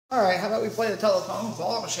Alright, how about we play the telephone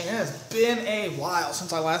claw machine? It has been a while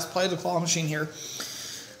since I last played the claw machine here.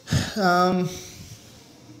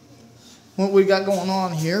 What we got going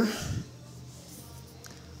on here.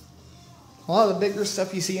 A lot of the bigger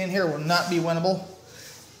stuff you see in here will not be winnable.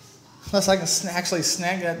 Unless I can actually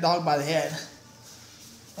snag that dog by the head.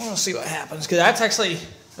 I want to see what happens, because that's actually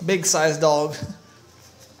a big sized dog.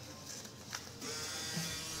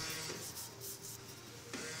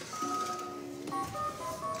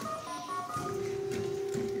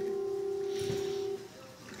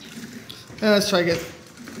 Let's try to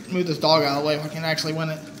move this dog out of the way if I can actually win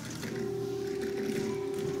it.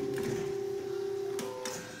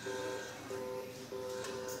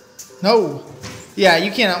 No. Yeah,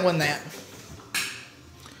 you cannot win that.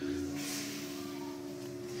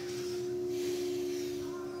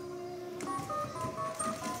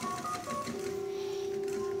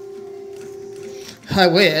 I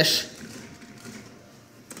wish.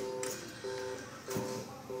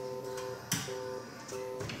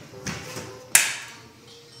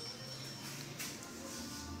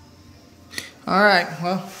 Alright,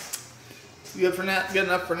 well, good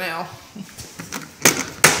enough for now.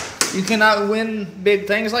 You cannot win big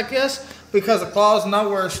things like this because the claw is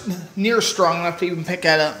nowhere near strong enough to even pick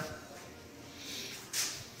that up.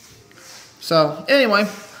 So, anyway.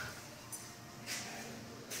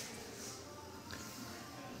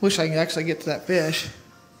 Wish I could actually get to that fish.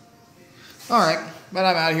 Alright, but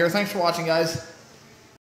I'm out of here. Thanks for watching, guys.